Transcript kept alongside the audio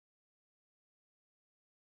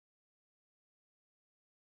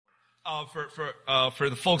For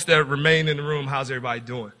the folks that remain in the room, how's everybody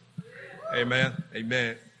doing? Amen.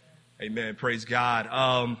 Amen. Amen. Praise God.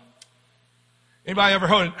 Anybody ever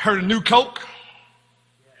heard of New Coke?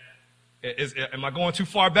 Am I going too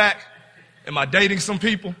far back? Am I dating some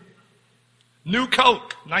people? New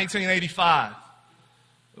Coke, 1985.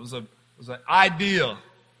 It was an idea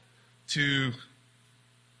to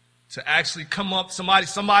actually come up.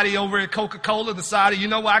 Somebody over at Coca-Cola decided, you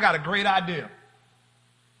know what? I got a great idea.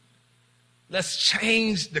 Let's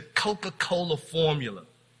change the Coca-Cola formula.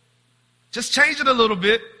 Just change it a little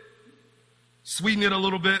bit, sweeten it a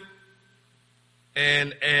little bit,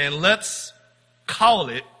 and let's call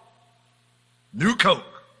it New Coke.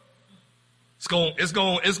 It's going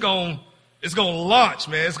to launch,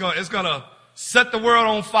 man. It's going to set the world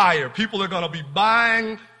on fire. People are going to be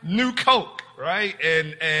buying New Coke, right?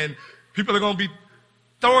 And people are going to be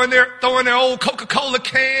throwing their old Coca-Cola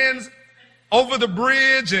cans over the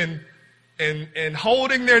bridge and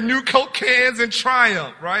holding their New Coke cans in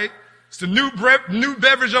triumph, right? It's the new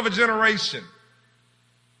beverage of a generation.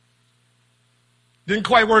 Didn't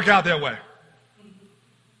quite work out that way.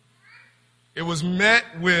 It was met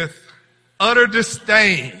with utter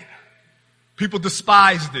disdain. People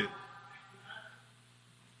despised it.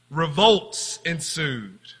 Revolts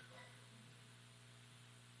ensued.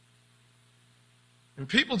 And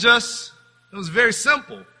people it was very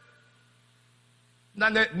simple.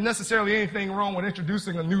 Not necessarily anything wrong with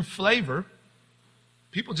introducing a new flavor.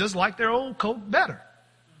 People just like their old Coke better.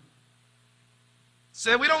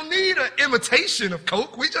 Said we don't need an imitation of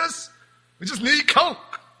Coke. We just need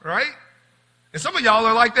Coke, right? And some of y'all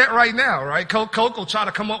are like that right now, right? Coke will try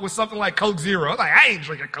to come up with something like Coke Zero. Like, I ain't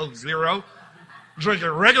drinking Coke Zero. I'm drinking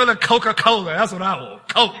regular Coca-Cola. That's what I want.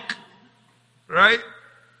 Coke. Right?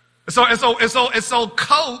 And so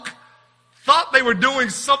Coke thought they were doing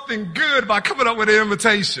something good by coming up with an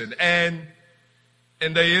invitation. And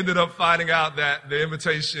they ended up finding out that the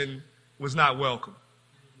invitation was not welcome.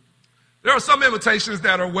 There are some invitations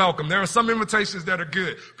that are welcome. There are some invitations that are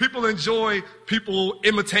good. People enjoy people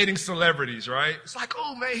imitating celebrities, right? It's like,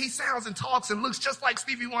 oh man, he sounds and talks and looks just like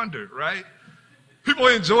Stevie Wonder, right? People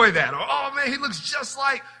enjoy that. Or, oh man,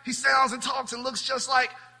 he sounds and talks and looks just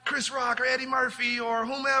like Chris Rock or Eddie Murphy or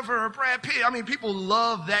whomever or Brad Pitt. I mean, people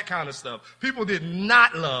love that kind of stuff. People did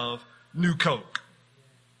not love New Coke.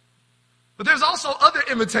 But there's also other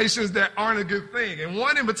imitations that aren't a good thing. And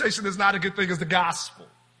one imitation that's not a good thing is the gospel.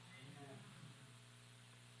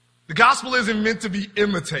 The gospel isn't meant to be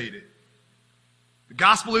imitated. The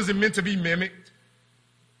gospel isn't meant to be mimicked.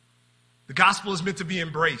 The gospel is meant to be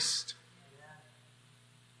embraced.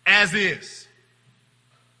 As is.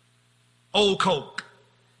 Old Coke.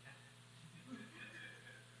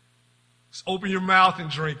 Just open your mouth and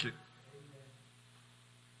drink it.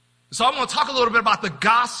 So I want to talk a little bit about the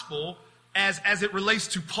gospel as it relates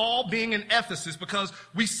to Paul being in Ephesus, because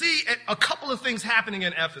we see a couple of things happening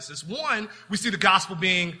in Ephesus. One, we see the gospel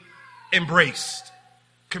being embraced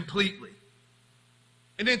completely.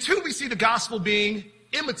 And then two, we see the gospel being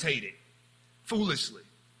imitated foolishly.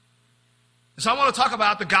 And so I want to talk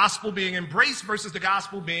about the gospel being embraced versus the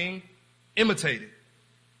gospel being imitated.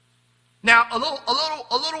 Now, a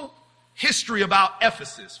little history about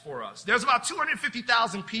Ephesus for us. There's about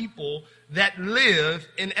 250,000 people that live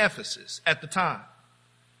in Ephesus at the time.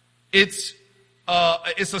 It's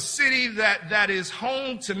a city that is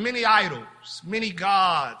home to many idols, many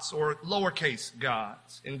gods or lowercase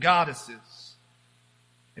gods and goddesses.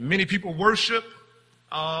 And many people worship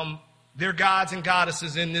their gods and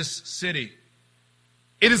goddesses in this city.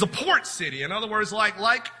 It is a port city. In other words,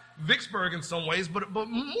 like Vicksburg in some ways, but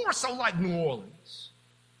more so like New Orleans.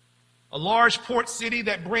 A large port city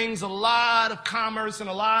that brings a lot of commerce and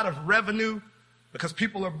a lot of revenue because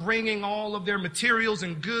people are bringing all of their materials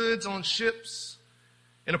and goods on ships.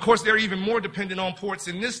 And of course, they're even more dependent on ports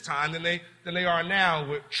in this time than they are now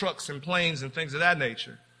with trucks and planes and things of that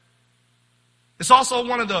nature. It's also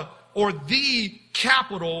the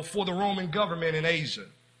capital for the Roman government in Asia.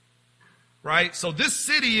 Right? So this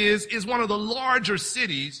city is one of the larger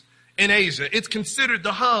cities in Asia. It's considered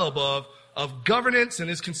the hub of governance, and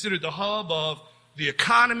it's considered the hub of the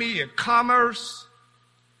economy and commerce.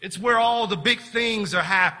 It's where all the big things are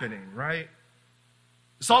happening, right?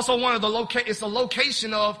 It's also it's a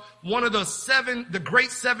location of one of the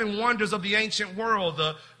great seven wonders of the ancient world.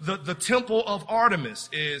 The temple of Artemis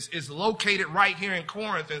is located right here in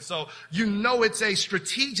Corinth. And so, it's a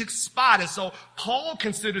strategic spot. And so Paul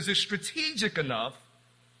considers it strategic enough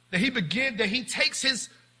that he takes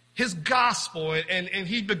his gospel and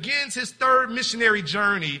he begins his third missionary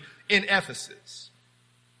journey in Ephesus.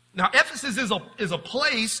 Now, Ephesus is a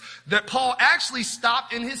place that Paul actually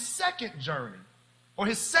stopped in his second journey, or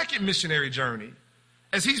his second missionary journey.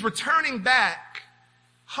 As he's returning back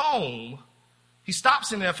home, he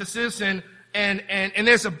stops in Ephesus, and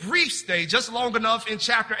there's a brief stay, just long enough in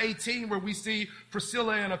chapter 18, where we see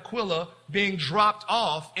Priscilla and Aquila being dropped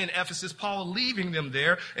off in Ephesus, Paul leaving them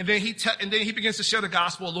there, and then he begins to share the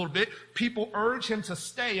gospel a little bit. People urge him to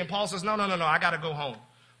stay, and Paul says, no, I got to go home.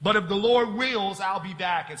 But if the Lord wills, I'll be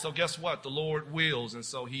back. And so guess what? The Lord wills, and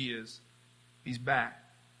so he's back.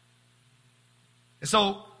 And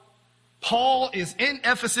so Paul is in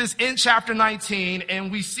Ephesus in chapter 19,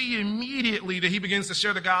 and we see immediately that he begins to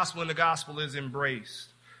share the gospel, and the gospel is embraced.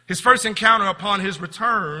 His first encounter upon his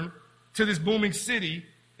return to this booming city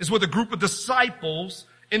is with a group of disciples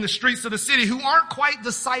in the streets of the city who aren't quite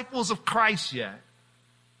disciples of Christ yet.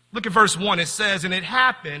 Look at verse 1. It says, "And it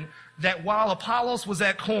happened that while Apollos was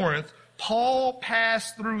at Corinth, Paul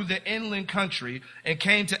passed through the inland country and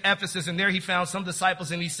came to Ephesus, and there he found some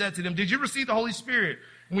disciples, and he said to them, 'Did you receive the Holy Spirit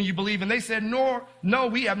when you believe?' And they said, 'No,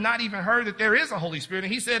 we have not even heard that there is a Holy Spirit.'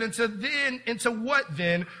 And he said, 'Into what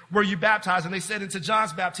then were you baptized?' And they said, 'Into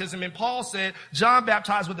John's baptism.' And Paul said, 'John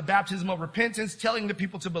baptized with the baptism of repentance, telling the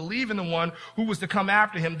people to believe in the one who was to come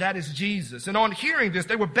after him, that is Jesus.' And on hearing this,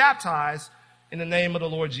 they were baptized in the name of the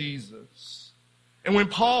Lord Jesus. And when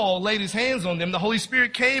Paul laid his hands on them, the Holy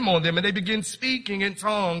Spirit came on them, and they began speaking in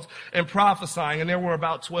tongues and prophesying. And there were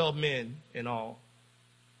about 12 men in all."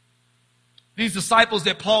 These disciples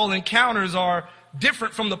that Paul encounters are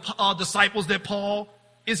different from the disciples that Paul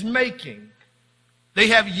is making. They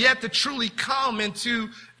have yet to truly come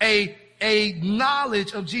into a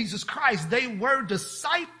knowledge of Jesus Christ. They were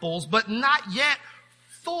disciples, but not yet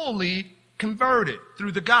fully converted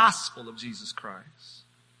through the gospel of Jesus Christ.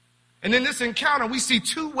 And in this encounter, we see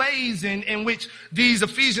two ways in which these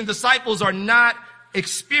Ephesian disciples are not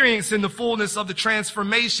experiencing the fullness of the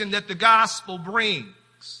transformation that the gospel brings.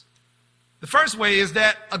 The first way is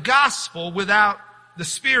that a gospel without the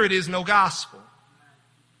Spirit is no gospel.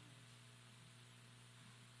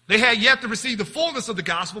 They had yet to receive the fullness of the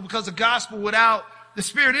gospel, because the gospel without the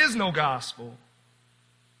Spirit is no gospel.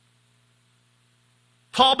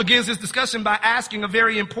 Paul begins his discussion by asking a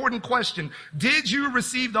very important question. Did you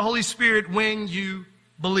receive the Holy Spirit when you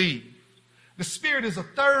believed? The Spirit is a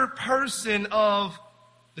third person of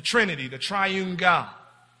the Trinity, the triune God.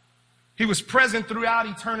 He was present throughout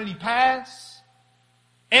eternity past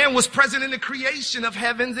and was present in the creation of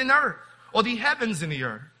heavens and earth, or the heavens and the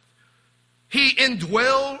earth. He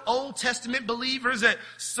indwelled Old Testament believers at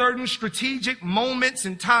certain strategic moments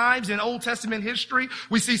and times in Old Testament history.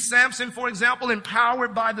 We see Samson, for example,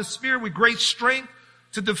 empowered by the Spirit with great strength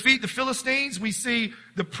to defeat the Philistines. We see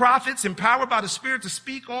the prophets empowered by the Spirit to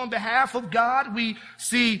speak on behalf of God. We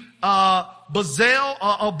see Bezalel,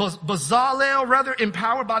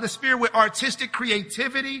 empowered by the Spirit with artistic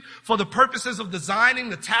creativity for the purposes of designing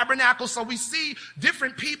the tabernacle. So we see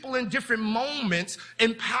different people in different moments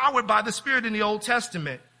empowered by the Spirit in the Old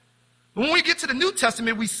Testament. When we get to the New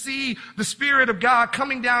Testament, we see the Spirit of God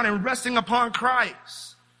coming down and resting upon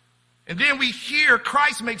Christ. And then we hear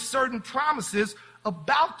Christ make certain promises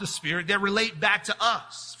about the Spirit that relate back to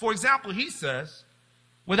us. For example, he says,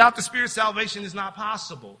 without the Spirit, salvation is not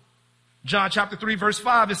possible. John chapter 3, verse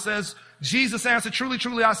 5, it says, Jesus answered, "Truly,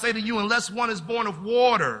 truly, I say to you, unless one is born of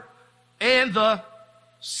water and the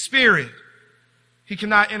Spirit, he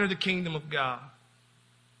cannot enter the kingdom of God."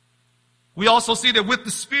 We also see that with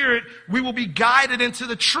the Spirit, we will be guided into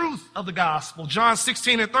the truth of the gospel. John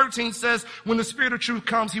 16:13 says, "When the Spirit of truth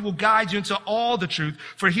comes, he will guide you into all the truth,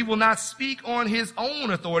 for he will not speak on his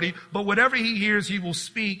own authority, but whatever he hears, he will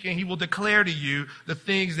speak, and he will declare to you the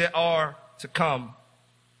things that are to come."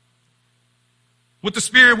 With the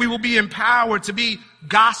Spirit, we will be empowered to be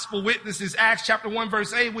gospel witnesses. Acts chapter 1,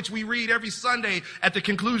 verse 8, which we read every Sunday at the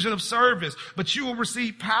conclusion of service. "But you will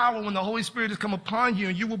receive power when the Holy Spirit has come upon you,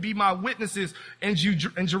 and you will be my witnesses in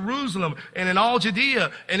Jerusalem and in all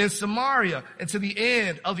Judea and in Samaria and to the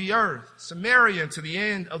end of the earth." Samaria and to the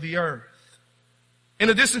end of the earth. In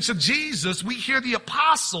addition to Jesus, we hear the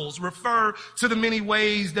apostles refer to the many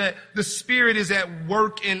ways that the Spirit is at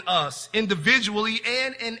work in us individually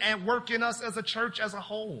and at work in us as a church as a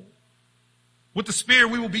whole. With the Spirit,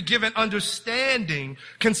 we will be given understanding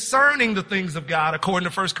concerning the things of God, according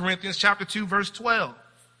to 1 Corinthians chapter 2, verse 12.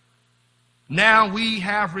 "Now we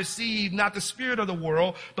have received not the spirit of the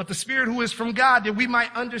world, but the Spirit who is from God, that we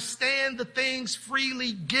might understand the things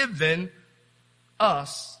freely given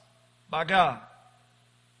us by God."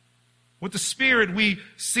 With the Spirit, we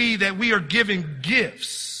see that we are given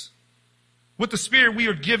gifts. With the Spirit, we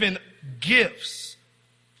are given gifts.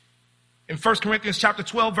 In 1 Corinthians chapter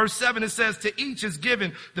 12, verse 7, it says, to each is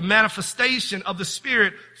given the manifestation of the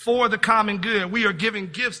Spirit for the common good. We are given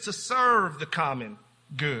gifts to serve the common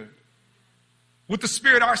good. With the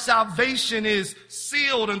Spirit, our salvation is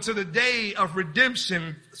sealed unto the day of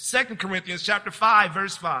redemption. 2 Corinthians chapter 5,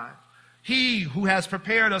 verse 5. He who has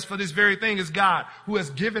prepared us for this very thing is God, who has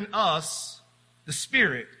given us the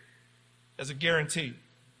Spirit as a guarantee.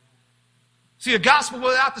 See, a gospel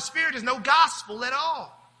without the Spirit is no gospel at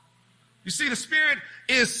all. You see, the Spirit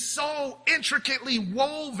is so intricately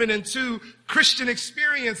woven into Christian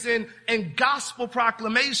experience and gospel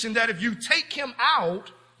proclamation that if you take him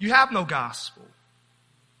out, you have no gospel.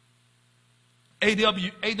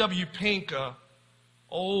 A.W. Pink,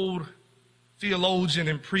 old theologian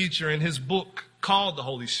and preacher, in his book called The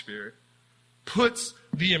Holy Spirit, puts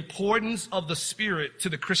the importance of the Spirit to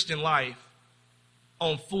the Christian life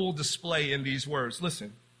on full display in these words.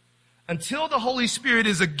 Listen. Until the Holy Spirit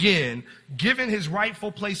is again given his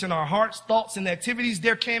rightful place in our hearts, thoughts, and activities,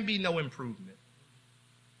 there can be no improvement.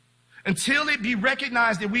 Until it be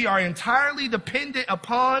recognized that we are entirely dependent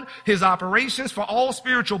upon his operations for all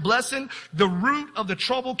spiritual blessing, the root of the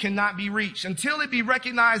trouble cannot be reached. Until it be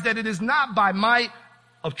recognized that it is not by might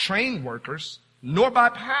of trained workers, nor by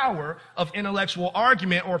power of intellectual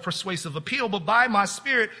argument or persuasive appeal, but by my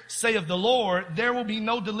Spirit, saith the Lord, there will be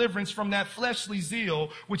no deliverance from that fleshly zeal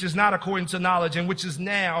which is not according to knowledge and which is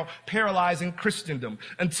now paralyzing Christendom.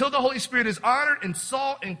 Until the Holy Spirit is honored and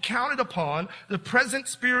sought and counted upon, the present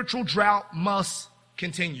spiritual drought must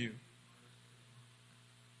continue.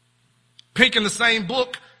 Pink, in the same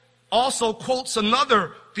book, also quotes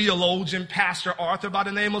another theologian, pastor, author by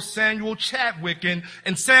the name of Samuel Chadwick.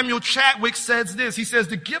 And Samuel Chadwick says this. He says,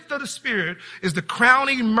 the gift of the Spirit is the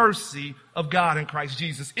crowning mercy of God in Christ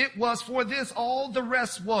Jesus. It was for this all the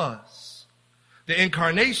rest was. The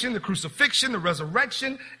incarnation, the crucifixion, the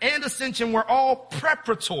resurrection, and ascension were all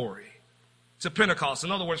preparatory to Pentecost.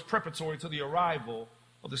 In other words, preparatory to the arrival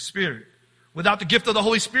of the Spirit. Without the gift of the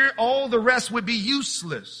Holy Spirit, all the rest would be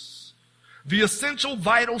useless. The essential,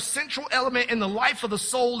 vital, central element in the life of the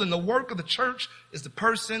soul and the work of the church is the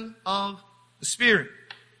person of the Spirit.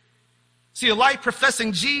 See, a life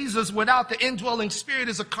professing Jesus without the indwelling Spirit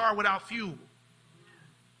is a car without fuel.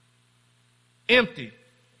 Empty,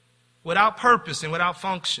 without purpose and without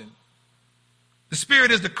function. The Spirit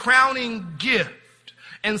is the crowning gift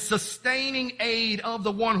and sustaining aid of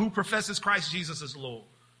the one who professes Christ Jesus as Lord.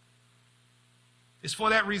 It's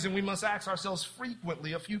for that reason we must ask ourselves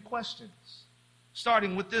frequently a few questions.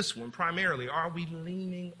 Starting with this one, primarily, are we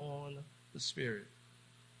leaning on the Spirit?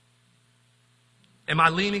 Am I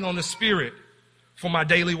leaning on the Spirit for my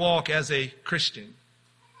daily walk as a Christian?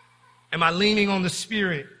 Am I leaning on the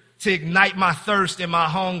Spirit to ignite my thirst and my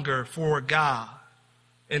hunger for God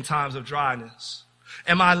in times of dryness?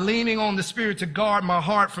 Am I leaning on the Spirit to guard my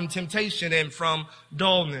heart from temptation and from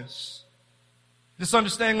dullness? This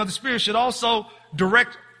understanding of the Spirit should also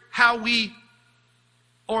direct how we,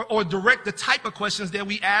 or direct the type of questions that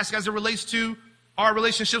we ask as it relates to our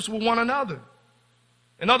relationships with one another.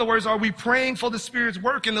 In other words, are we praying for the Spirit's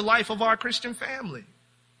work in the life of our Christian family?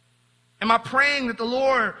 Am I praying that the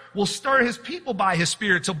Lord will stir his people by his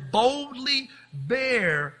Spirit to boldly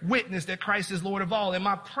bear witness that Christ is Lord of all? Am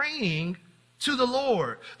I praying to the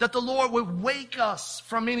Lord that the Lord would wake us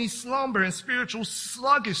from any slumber and spiritual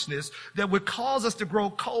sluggishness that would cause us to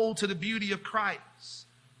grow cold to the beauty of Christ?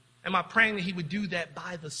 Am I praying that he would do that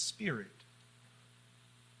by the Spirit?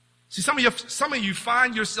 See, some of you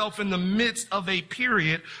find yourself in the midst of a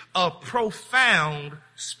period of profound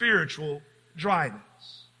spiritual dryness.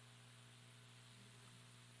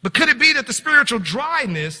 But could it be that the spiritual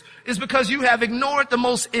dryness is because you have ignored the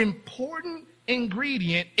most important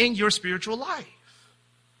ingredient in your spiritual life?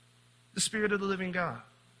 The Spirit of the living God.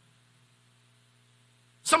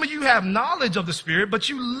 Some of you have knowledge of the Spirit, but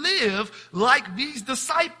you live like these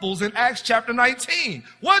disciples in Acts chapter 19.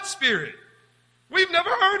 What Spirit? We've never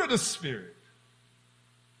heard of the Spirit.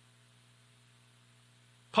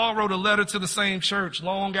 Paul wrote a letter to the same church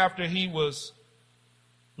long after he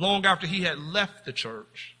had left the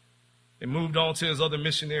church and moved on to his other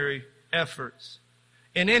missionary efforts.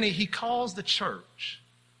 And in it, he calls the church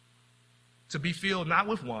to be filled not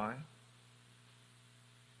with wine,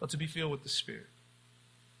 but to be filled with the Spirit.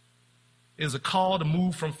 It is a call to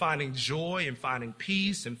move from finding joy and finding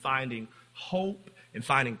peace and finding hope and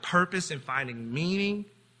finding purpose and finding meaning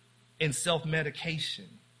in self-medication.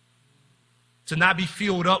 To not be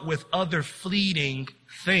filled up with other fleeting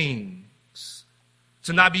things.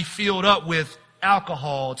 To not be filled up with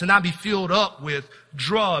alcohol. To not be filled up with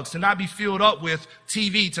drugs. To not be filled up with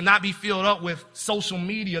TV. To not be filled up with social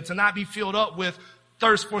media. To not be filled up with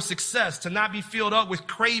thirst for success, to not be filled up with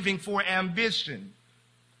craving for ambition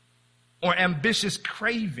or ambitious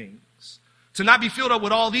cravings, to not be filled up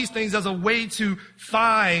with all these things as a way to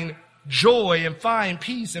find joy and find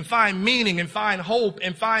peace and find meaning and find hope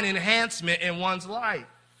and find enhancement in one's life,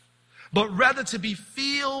 but rather to be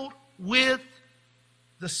filled with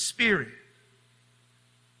the Spirit.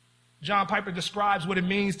 John Piper describes what it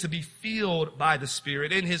means to be filled by the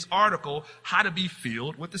Spirit in his article, How to Be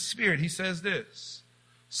Filled with the Spirit. He says this: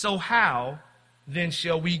 so how then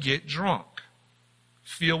shall we get drunk?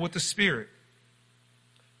 Filled with the Spirit.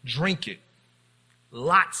 Drink it.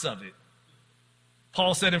 Lots of it.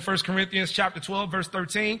 Paul said in 1 Corinthians chapter 12, verse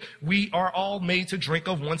 13, we are all made to drink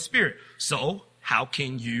of one Spirit. So how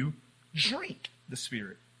can you drink the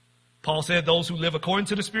Spirit? Paul said those who live according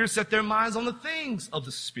to the Spirit set their minds on the things of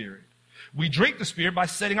the Spirit. We drink the Spirit by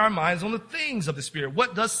setting our minds on the things of the Spirit.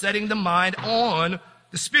 What does setting the mind on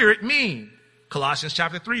the Spirit mean? Colossians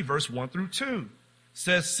chapter 3, verse 1 through 2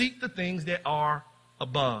 says, seek the things that are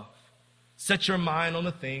above. Set your mind on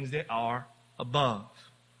the things that are above.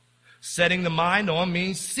 Setting the mind on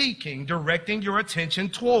means seeking, directing your attention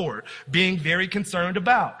toward, being very concerned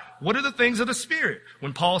about. What are the things of the Spirit?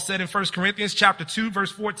 When Paul said in 1 Corinthians chapter 2,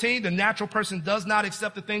 verse 14, the natural person does not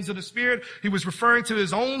accept the things of the Spirit, he was referring to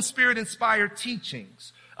his own Spirit-inspired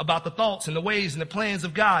teachings about the thoughts and the ways and the plans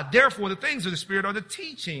of God. Therefore, the things of the Spirit are the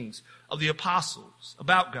teachings of the apostles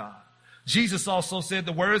about God. Jesus also said,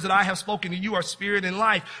 the words that I have spoken to you are spirit and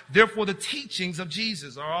life. Therefore, the teachings of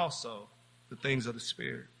Jesus are also the things of the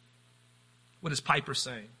Spirit. What is Piper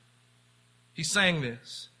saying? He's saying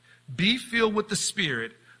this: be filled with the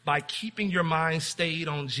Spirit by keeping your mind stayed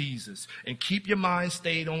on Jesus. And keep your mind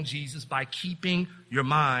stayed on Jesus by keeping your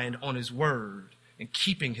mind on His Word and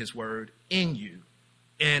keeping His Word in you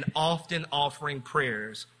and often offering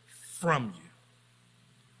prayers from you.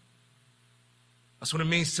 That's what it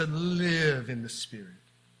means to live in the Spirit,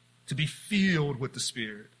 to be filled with the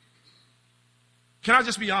Spirit. Can I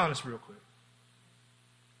just be honest real quick?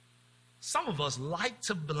 Some of us like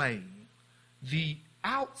to blame the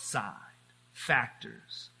outside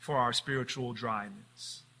factors for our spiritual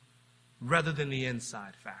dryness rather than the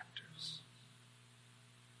inside factors.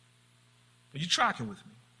 Are you tracking with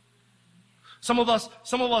me? Some of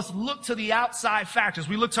us look to the outside factors.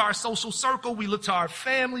 We look to our social circle. We look to our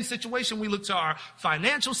family situation. We look to our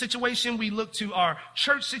financial situation. We look to our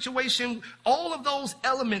church situation. All of those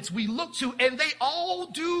elements we look to, and they all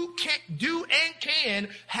do and can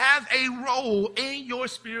have a role in your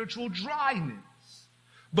spiritual dryness.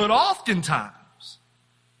 But oftentimes,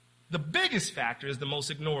 the biggest factor is the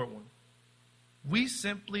most ignored one. We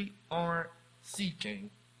simply aren't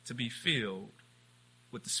seeking to be filled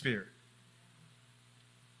with the Spirit.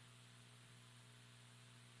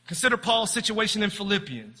 Consider Paul's situation in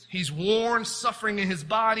Philippians. He's worn, suffering in his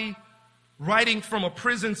body, writing from a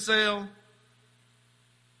prison cell.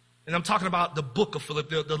 And I'm talking about the book of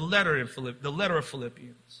Philippians, the letter of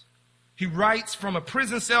Philippians. He writes from a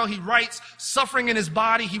prison cell. He writes suffering in his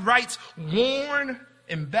body. He writes worn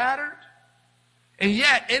and battered. And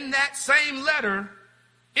yet, in that same letter,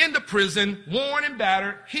 in the prison, worn and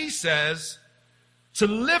battered, he says, to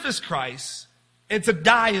live is Christ and to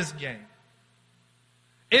die is gain.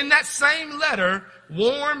 In that same letter,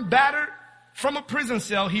 worn, battered from a prison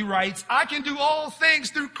cell, he writes, I can do all things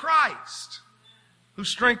through Christ who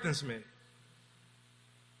strengthens me.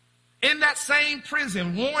 In that same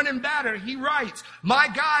prison, worn and battered, he writes, my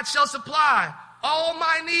God shall supply all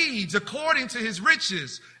my needs according to His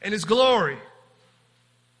riches and His glory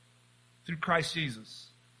through Christ Jesus.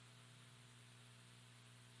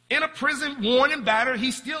 In a prison, worn and battered,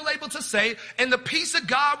 he's still able to say, and the peace of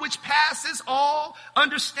God which passes all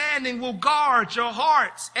understanding will guard your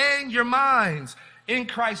hearts and your minds in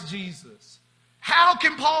Christ Jesus. How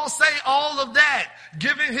can Paul say all of that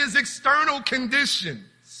given his external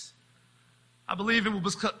conditions? I believe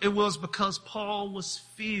it was because Paul was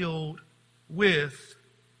filled with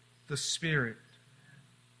the Spirit.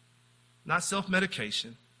 Not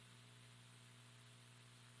self-medication,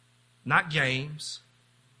 not games,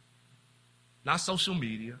 not social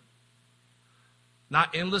media,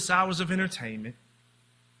 not endless hours of entertainment,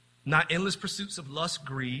 not endless pursuits of lust,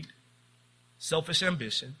 greed, selfish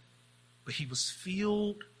ambition, but he was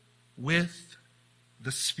filled with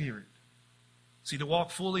the Spirit. See, to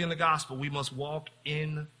walk fully in the gospel, we must walk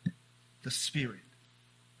in the Spirit.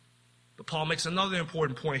 But Paul makes another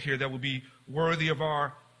important point here that will be worthy of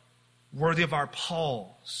our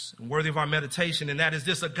pause and worthy of our meditation, and that is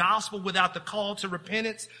this: a gospel without the call to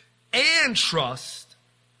repentance and trust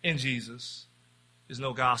in Jesus is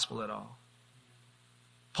no gospel at all.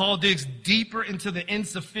 Paul digs deeper into the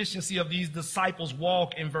insufficiency of these disciples'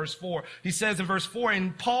 walk in verse 4. He says in verse 4,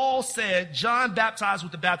 and Paul said, John baptized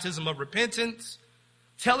with the baptism of repentance,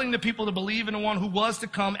 telling the people to believe in the one who was to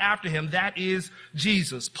come after him, that is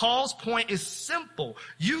Jesus. Paul's point is simple.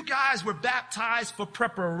 You guys were baptized for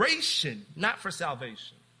preparation, not for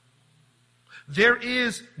salvation. There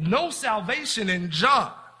is no salvation in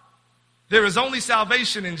John. There is only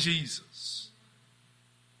salvation in Jesus.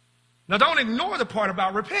 Now, don't ignore the part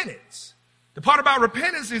about repentance. The part about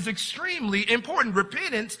repentance is extremely important.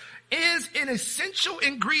 Repentance is an essential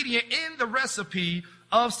ingredient in the recipe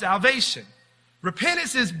of salvation.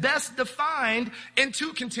 Repentance is best defined in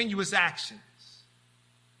two continuous actions: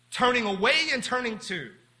 turning away and turning to.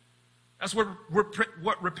 That's what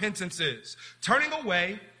repentance is. Turning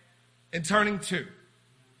away and turning to.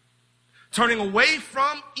 Turning away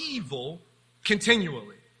from evil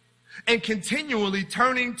continually, and continually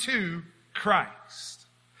turning to Christ.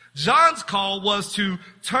 John's call was to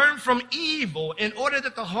turn from evil in order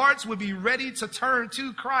that the hearts would be ready to turn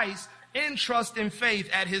to Christ in trust and faith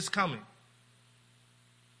at his coming.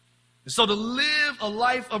 So to live a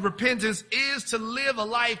life of repentance is to live a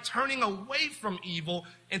life turning away from evil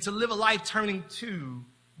and to live a life turning to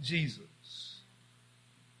Jesus.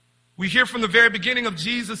 We hear from the very beginning of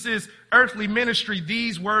Jesus' earthly ministry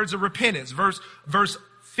these words of repentance. Verse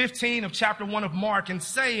 15 of chapter 1 of Mark, and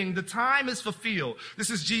saying, the time is fulfilled. This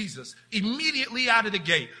is Jesus immediately out of the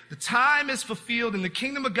gate. The time is fulfilled and the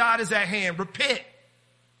kingdom of God is at hand. Repent.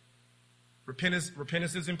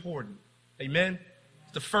 Repentance is important. Amen.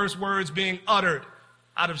 It's the first words being uttered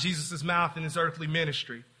out of Jesus' mouth in his earthly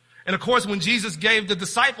ministry. And of course, when Jesus gave the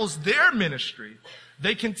disciples their ministry,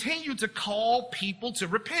 they continued to call people to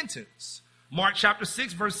repentance. Mark chapter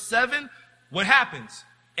 6, verse 7, what happens?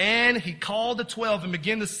 And he called the 12 and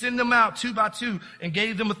began to send them out two by two and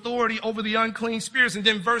gave them authority over the unclean spirits. And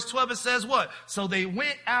then verse 12, it says what? So they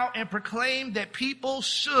went out and proclaimed that people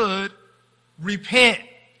should repent.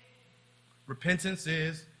 Repentance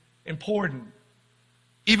is important.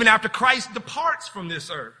 Even after Christ departs from this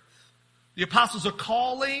earth, the apostles are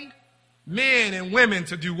calling men and women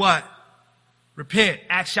to do what? Repent.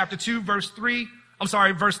 Acts chapter 2, verse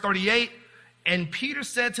 38. And Peter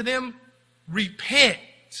said to them, repent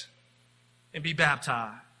and be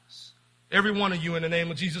baptized, every one of you, in the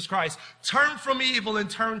name of Jesus Christ. Turn from evil and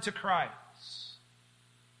turn to Christ.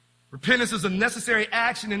 Repentance is a necessary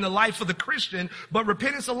action in the life of the Christian, but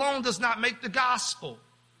repentance alone does not make the gospel.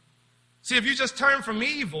 See, if you just turn from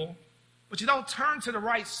evil, but you don't turn to the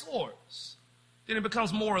right source, then it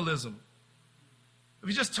becomes moralism. If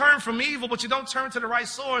you just turn from evil, but you don't turn to the right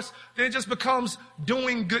source, then it just becomes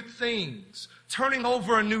doing good things, turning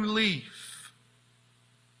over a new leaf.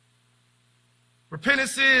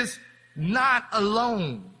 Repentance is not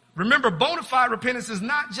alone. Remember, bona fide repentance is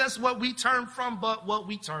not just what we turn from, but what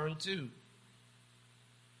we turn to.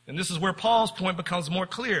 And this is where Paul's point becomes more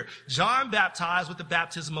clear. John baptized with the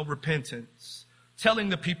baptism of repentance, telling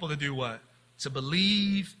the people to do what? To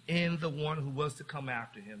believe in the one who was to come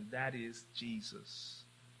after him. That is Jesus.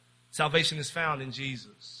 Salvation is found in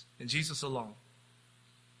Jesus alone.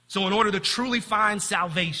 So in order to truly find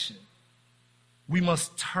salvation, we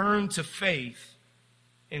must turn to faith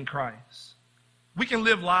in Christ. We can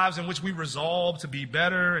live lives in which we resolve to be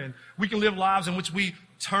better, and we can live lives in which we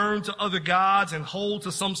turn to other gods and hold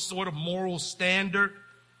to some sort of moral standard,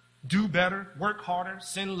 do better, work harder,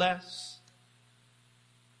 sin less.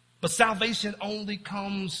 But salvation only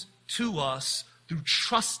comes to us through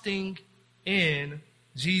trusting in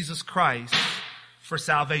Jesus Christ for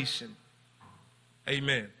salvation.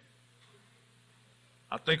 Amen.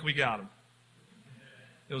 I think we got him.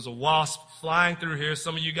 There was a wasp flying through here.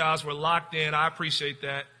 Some of you guys were locked in. I appreciate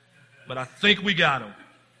that. But I think we got him.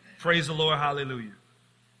 Praise the Lord. Hallelujah.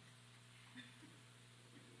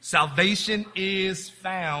 Salvation is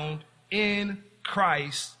found in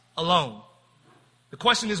Christ alone. The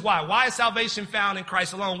question is why? Why is salvation found in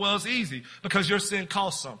Christ alone? Well, it's easy. Because your sin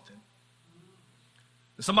cost something.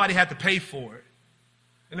 And somebody had to pay for it.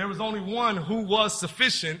 And there was only one who was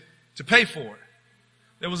sufficient to pay for it.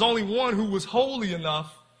 There was only one who was holy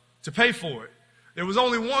enough to pay for it. There was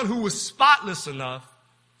only one who was spotless enough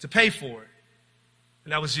to pay for it.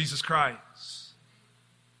 And that was Jesus Christ.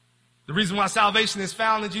 The reason why salvation is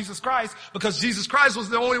found in Jesus Christ, because Jesus Christ was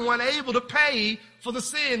the only one able to pay for the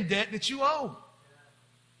sin debt that you owe.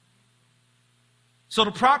 So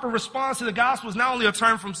the proper response to the gospel is not only a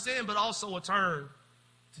turn from sin, but also a turn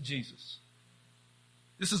to Jesus.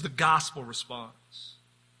 This is the gospel response.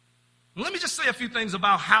 Let me just say a few things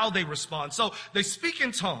about how they respond. So they speak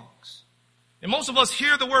in tongues. And most of us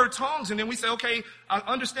hear the word tongues and then we say, okay, I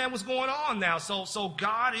understand what's going on now. So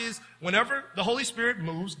God is, whenever the Holy Spirit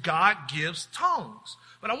moves, God gives tongues.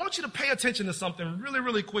 But I want you to pay attention to something really,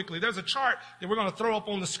 really quickly. There's a chart that we're going to throw up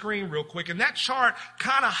on the screen real quick. And that chart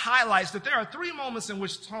kind of highlights that there are 3 moments in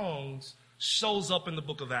which tongues shows up in the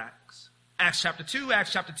book of Acts. Acts chapter 2,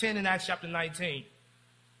 Acts chapter 10, and Acts chapter 19.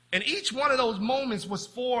 And each one of those moments was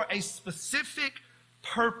for a specific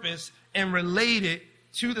purpose and related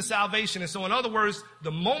to the salvation. And so in other words,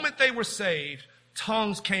 the moment they were saved,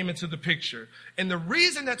 tongues came into the picture. And the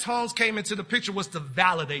reason that tongues came into the picture was to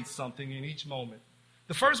validate something in each moment.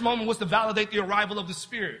 The first moment was to validate the arrival of the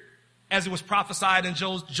Spirit, as it was prophesied in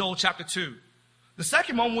Joel chapter 2. The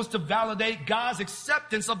second moment was to validate God's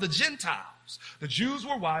acceptance of the Gentiles. The Jews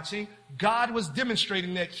were watching. God was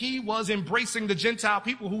demonstrating that he was embracing the Gentile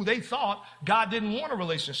people who they thought God didn't want a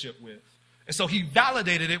relationship with. And so he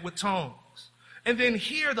validated it with tongues. And then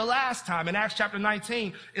here, the last time in Acts chapter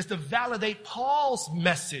 19, is to validate Paul's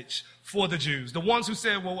message for the Jews. The ones who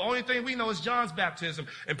said, well, the only thing we know is John's baptism.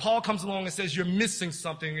 And Paul comes along and says, you're missing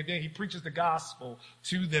something. And then he preaches the gospel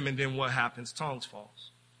to them. And then what happens? Tongues falls.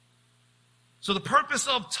 So the purpose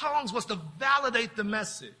of tongues was to validate the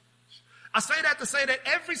message. I say that to say that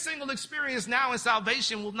every single experience now in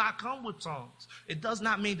salvation will not come with tongues. It does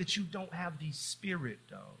not mean that you don't have the Spirit,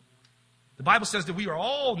 though. The Bible says that we are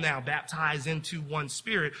all now baptized into one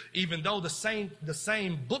Spirit, even though the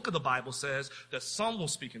same book of the Bible says that some will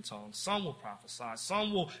speak in tongues, some will prophesy,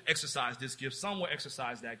 some will exercise this gift, some will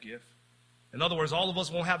exercise that gift. In other words, all of us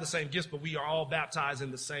won't have the same gifts, but we are all baptized in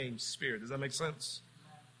the same Spirit. Does that make sense?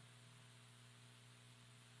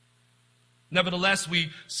 Nevertheless, we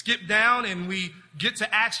skip down and we get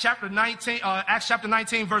to Acts chapter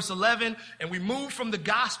 19, verse 11, and we move from the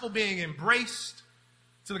gospel being embraced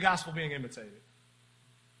to the gospel being imitated.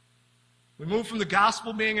 We move from the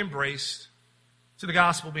gospel being embraced to the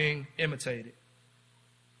gospel being imitated.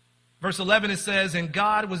 Verse 11, it says, and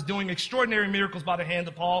God was doing extraordinary miracles by the hand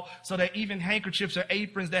of Paul, so that even handkerchiefs or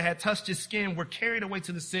aprons that had touched his skin were carried away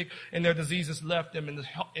to the sick, and their diseases left them,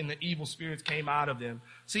 and the evil spirits came out of them.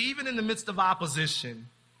 See, even in the midst of opposition,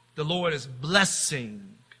 the Lord is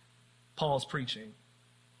blessing Paul's preaching.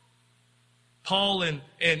 Paul in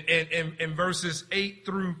verses 8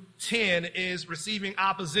 through 10 is receiving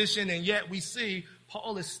opposition, and yet we see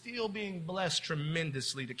Paul is still being blessed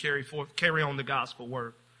tremendously to carry on the gospel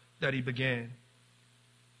work that he began.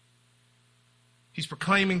 He's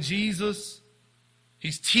proclaiming Jesus.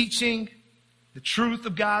 He's teaching the truth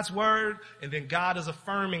of God's word, and then God is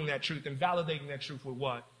affirming that truth and validating that truth with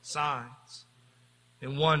what? Signs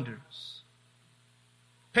and wonders.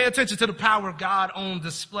 Pay attention to the power of God on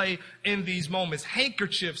display in these moments.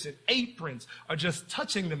 Handkerchiefs and aprons are just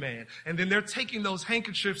touching the man. And then they're taking those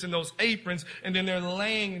handkerchiefs and those aprons and then they're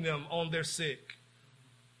laying them on their sick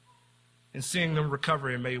and seeing them recover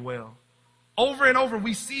and made well. Over and over,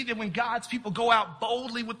 we see that when God's people go out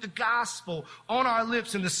boldly with the gospel on our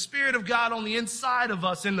lips and the Spirit of God on the inside of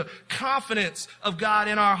us and the confidence of God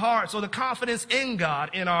in our hearts, or the confidence in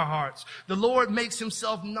God in our hearts, the Lord makes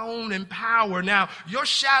himself known in power. Now, your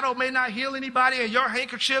shadow may not heal anybody and your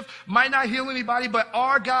handkerchief might not heal anybody, but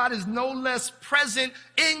our God is no less present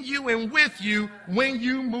in you and with you when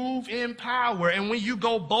you move in power and when you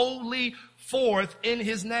go boldly forth in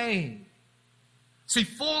his name. See,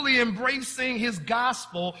 fully embracing his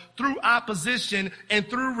gospel through opposition and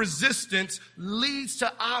through resistance leads to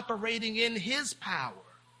operating in his power.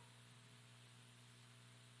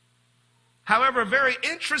 However, a very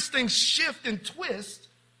interesting shift and twist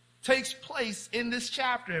takes place in this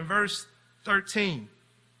chapter in verse 13.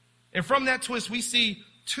 And from that twist, we see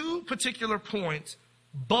 2 particular points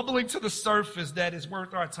bubbling to the surface that is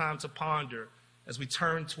worth our time to ponder as we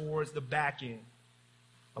turn towards the back end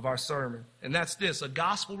of our sermon. And that's this: a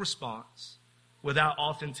gospel response without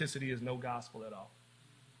authenticity is no gospel at all.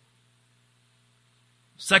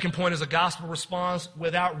 Second point is a gospel response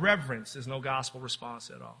without reverence is no gospel response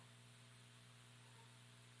at all.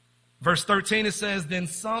 Verse 13, it says, then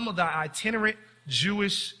some of the itinerant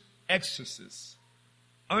Jewish exorcists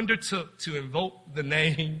undertook to invoke the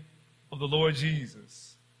name of the Lord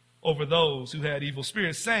Jesus over those who had evil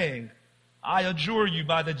spirits, saying, I adjure you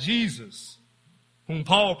by the Jesus whom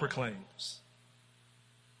Paul proclaims.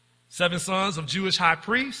 7 sons of Jewish high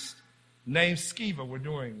priests named Sceva were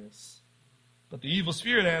doing this. But the evil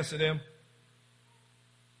spirit answered them,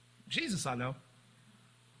 Jesus I know,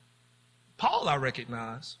 Paul I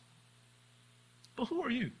recognize, but who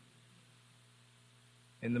are you?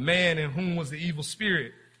 And the man in whom was the evil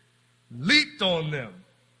spirit leaped on them,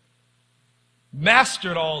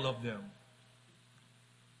 mastered all of them.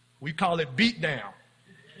 We call it beat down.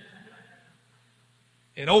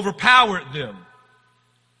 and overpowered them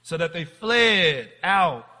so that they fled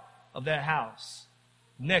out of that house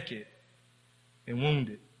naked and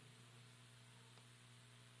wounded.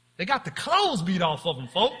 They got the clothes beat off of them,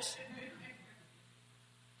 folks,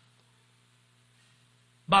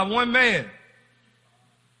 by one man.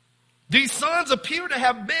 These sons appear to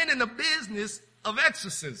have been in the business of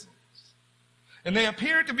exorcisms, and they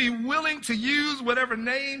appeared to be willing to use whatever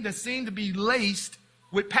name that seemed to be laced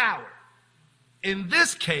with power. In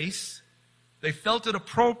this case, they felt it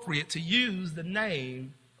appropriate to use the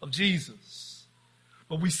name of Jesus.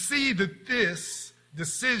 But we see that this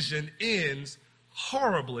decision ends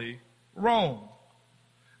horribly wrong.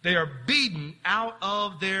 They are beaten out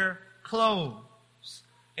of their clothes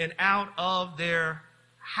and out of their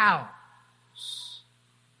house.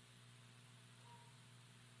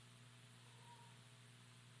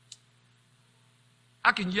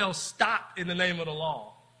 I can yell stop in the name of the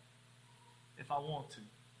law if I want to.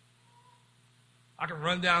 I can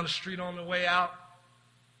run down the street on the way out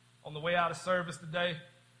of service today,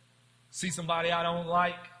 see somebody I don't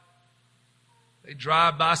like. They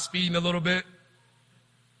drive by speeding a little bit.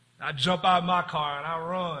 I jump out of my car and I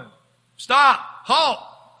run. Stop! Halt!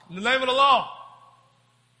 In the name of the law.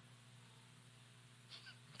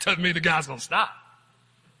 Doesn't mean the guy's going to stop.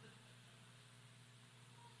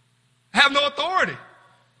 I have no authority.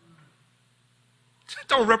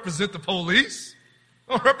 Don't represent the police.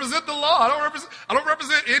 Don't represent the law. I don't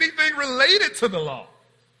represent anything related to the law.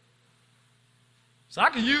 So I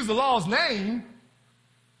can use the law's name,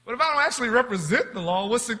 but if I don't actually represent the law,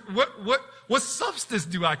 what substance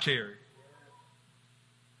do I carry?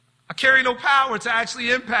 I carry no power to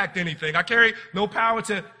actually impact anything. I carry no power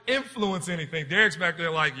to influence anything. Derek's back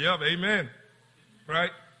there like, yep, amen.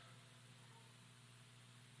 Right?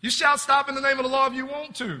 You shout stop in the name of the law if you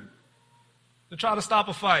want to try to stop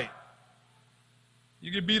a fight. You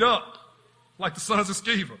get beat up like the sons of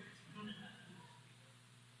Sceva.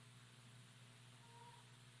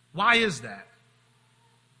 Why is that?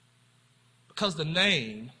 Because the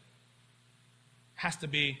name has to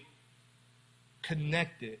be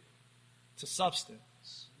connected to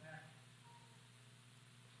substance.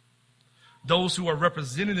 Those who are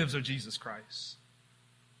representatives of Jesus Christ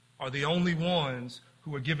are the only ones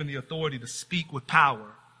who are given the authority to speak with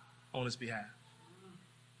power on his behalf.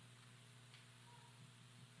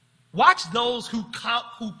 Watch those who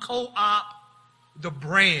co-opt the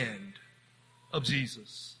brand of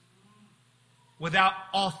Jesus without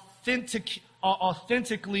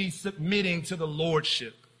authentically submitting to the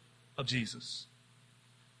lordship of Jesus.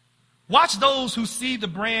 Watch those who see the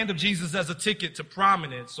brand of Jesus as a ticket to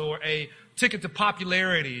prominence or a ticket to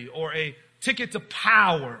popularity or a ticket to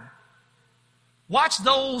power. Watch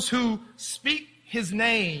those who speak his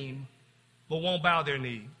name but won't bow their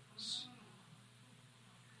knees.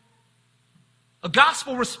 A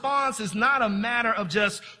gospel response is not a matter of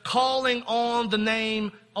just calling on the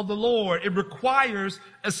name of the Lord. It requires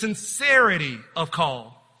a sincerity of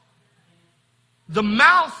call. The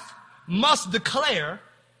mouth must declare,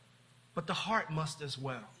 but the heart must as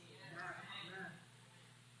well.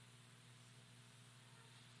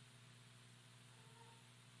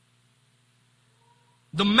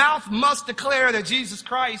 The mouth must declare that Jesus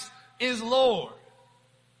Christ is Lord.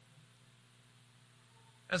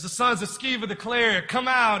 As the sons of Sceva declared, come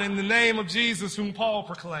out in the name of Jesus whom Paul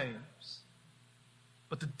proclaims.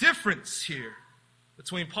 But the difference here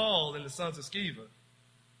between Paul and the sons of Sceva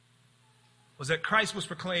was that Christ was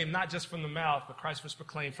proclaimed not just from the mouth, but Christ was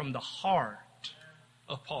proclaimed from the heart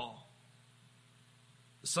of Paul.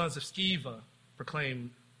 The sons of Sceva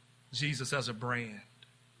proclaimed Jesus as a brand.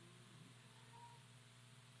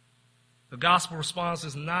 The gospel response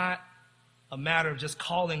is not a matter of just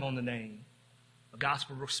calling on the name. A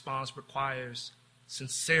gospel response requires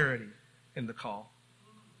sincerity in the call.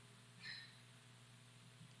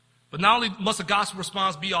 But not only must a gospel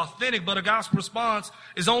response be authentic, but a gospel response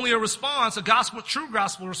is only a response, true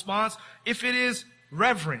gospel response, if it is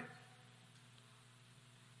reverent.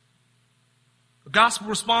 A gospel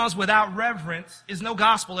response without reverence is no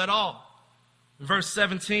gospel at all. In verse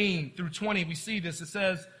 17 through 20, we see this. It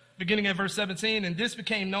says, beginning at verse 17, and this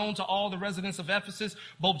became known to all the residents of Ephesus,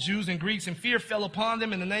 both Jews and Greeks, and fear fell upon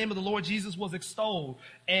them, and the name of the Lord Jesus was extolled.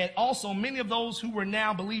 And also many of those who were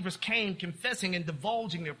now believers came, confessing and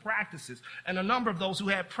divulging their practices. And a number of those who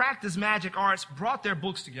had practiced magic arts brought their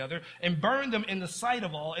books together and burned them in the sight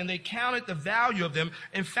of all, and they counted the value of them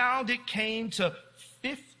and found it came to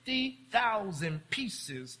 50,000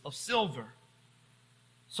 pieces of silver.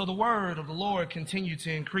 So the word of the Lord continued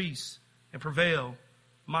to increase and prevail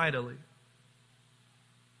mightily.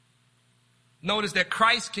 Notice that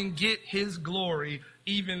Christ can get his glory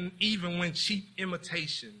even when cheap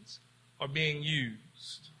imitations are being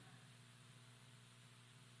used.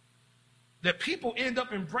 That people end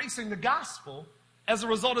up embracing the gospel as a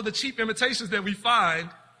result of the cheap imitations that we find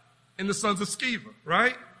in the sons of Sceva,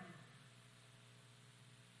 right?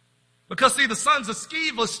 Because see, the sons of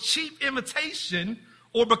Sceva's cheap imitation,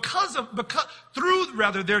 or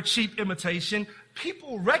through their cheap imitation,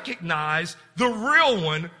 people recognize the real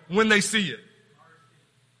one when they see it.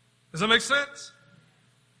 Does that make sense?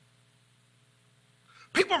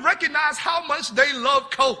 People recognize how much they love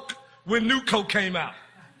Coke when new Coke came out.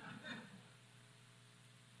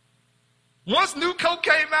 Once new Coke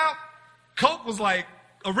came out, Coke was like,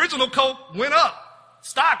 original Coke went up.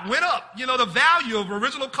 Stock went up. You know, the value of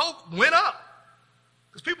original Coke went up.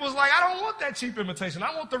 Because people was like, I don't want that cheap imitation.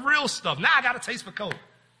 I want the real stuff. Now I got a taste for Coke.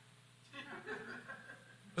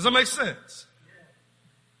 Does that make sense?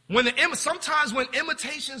 Sometimes when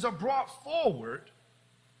imitations are brought forward,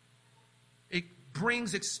 it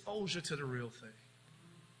brings exposure to the real thing.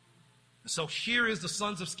 So here is the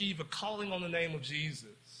sons of Sceva calling on the name of Jesus.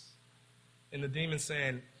 And the demon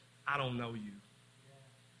saying, I don't know you.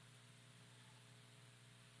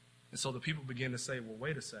 And so the people begin to say, well,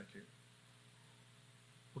 wait a second.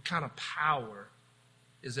 What kind of power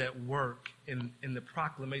is at work in the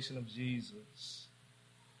proclamation of Jesus,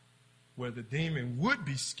 where the demon would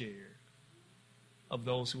be scared of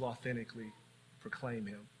those who authentically proclaim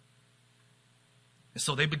him? And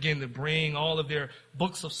so they begin to bring all of their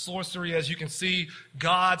books of sorcery. As you can see,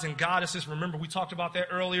 gods and goddesses. Remember, we talked about that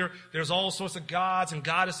earlier. There's all sorts of gods and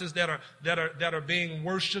goddesses that are being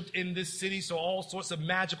worshipped in this city. So all sorts of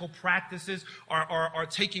magical practices are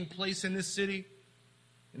taking place in this city.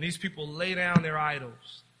 And these people lay down their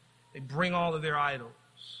idols. They bring all of their idols.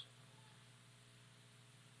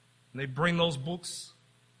 And they bring those books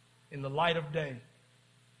in the light of day,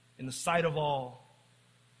 in the sight of all,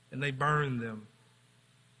 and they burn them.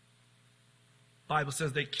 The Bible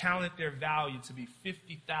says they counted their value to be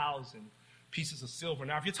 50,000 pieces of silver.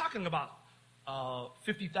 Now, if you're talking about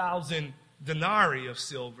 50,000 denarii of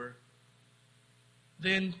silver,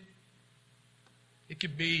 then it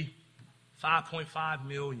could be 5.5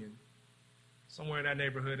 million, somewhere in that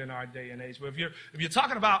neighborhood in our day and age. But if you're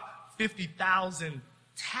talking about 50,000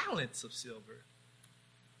 talents of silver,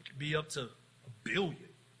 it could be up to 1 billion.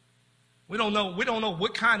 We don't know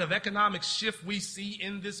what kind of economic shift we see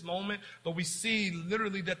in this moment, but we see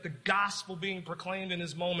literally that the gospel being proclaimed in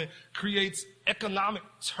this moment creates economic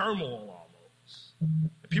turmoil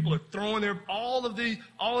almost. People are throwing all of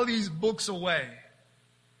these books away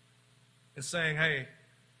and saying, hey,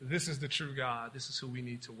 this is the true God. This is who we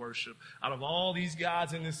need to worship. Out of all these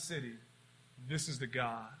gods in this city, this is the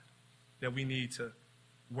God that we need to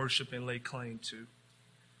worship and lay claim to.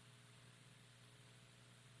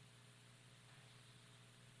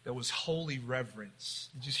 There was holy reverence.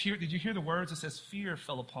 Did you hear the words? It says fear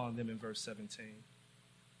fell upon them in verse 17.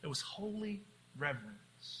 It was holy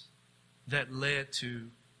reverence that led to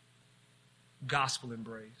gospel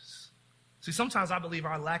embrace. See, sometimes I believe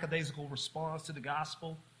our lackadaisical response to the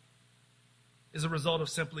gospel is a result of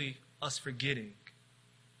simply us forgetting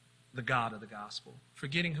the God of the gospel,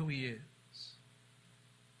 forgetting who he is,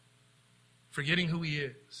 forgetting who he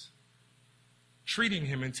is, treating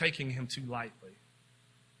him and taking him too lightly,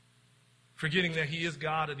 forgetting that he is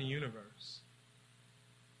God of the universe,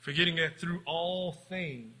 forgetting that through all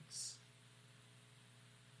things,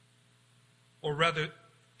 or rather,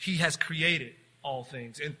 he has created all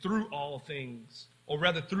things, and through all things, or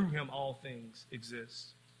rather through him, all things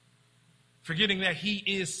exist. Forgetting that he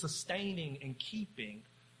is sustaining and keeping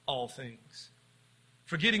all things.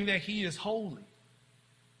 Forgetting that he is holy.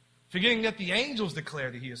 Forgetting that the angels declare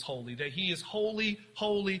that he is holy, that he is holy,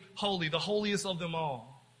 holy, holy, the holiest of them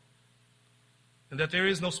all. And that there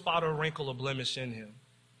is no spot or wrinkle or blemish in him.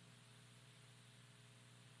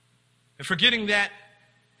 And forgetting that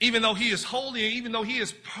even though he is holy, and even though he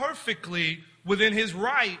is perfectly within his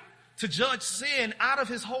right to judge sin out of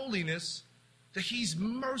his holiness, that he's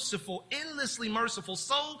merciful, endlessly merciful,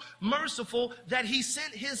 so merciful that he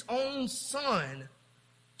sent his own son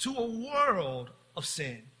to a world of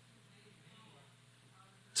sin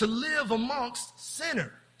to live amongst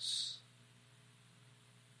sinners,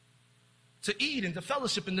 to eat and to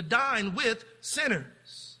fellowship and to dine with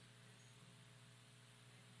sinners,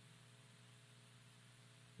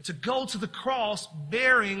 and to go to the cross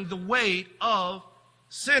bearing the weight of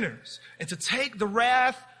sinners, and to take the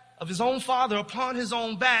wrath of his own Father upon his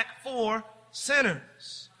own back for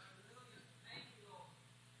sinners.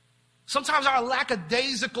 Sometimes our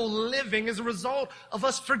lackadaisical living is a result of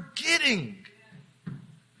us forgetting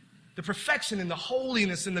the perfection and the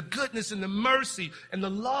holiness and the goodness and the mercy and the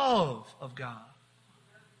love of God.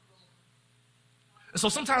 And so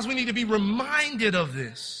sometimes we need to be reminded of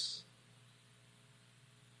this.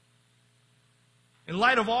 In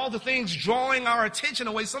light of all the things drawing our attention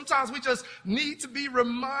away, sometimes we just need to be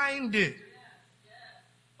reminded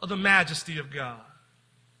of the majesty of God,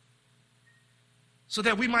 so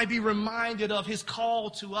that we might be reminded of his call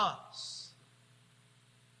to us,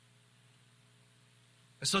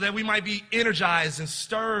 and so that we might be energized and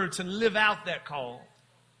stirred to live out that call.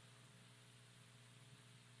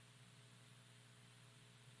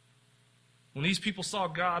 When these people saw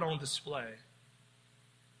God on display,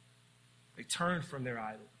 they turned from their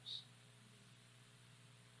idols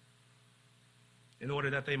in order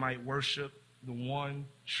that they might worship the one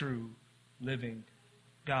true living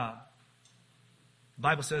God. The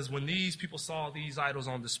Bible says when these people saw these idols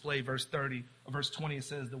on display, verse 20, it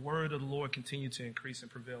says, the word of the Lord continued to increase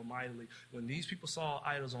and prevail mightily. When these people saw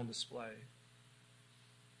idols on display,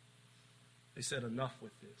 they said, enough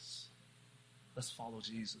with this. Let's follow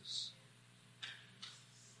Jesus.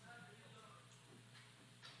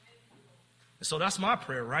 And so that's my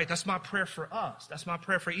prayer, right? That's my prayer for us. That's my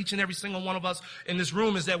prayer for each and every single one of us in this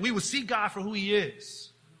room, is that we would see God for who he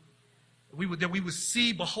is. That we would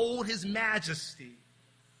see, behold his majesty.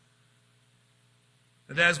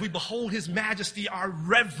 And that as we behold his majesty, our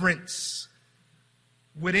reverence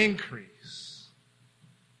would increase.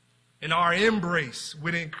 And our embrace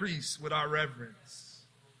would increase with our reverence.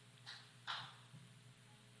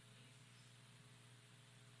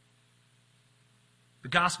 The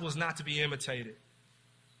gospel is not to be imitated.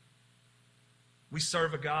 We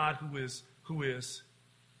serve a God who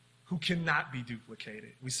cannot be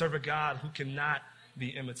duplicated. We serve a God who cannot be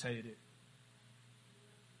imitated.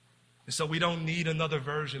 And so we don't need another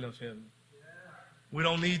version of him. We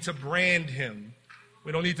don't need to brand him.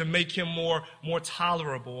 We don't need to make him more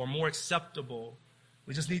tolerable or more acceptable.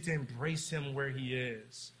 We just need to embrace him where he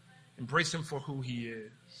is. Embrace him for who he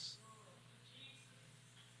is.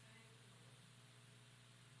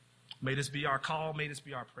 May this be our call. May this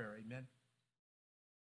be our prayer. Amen.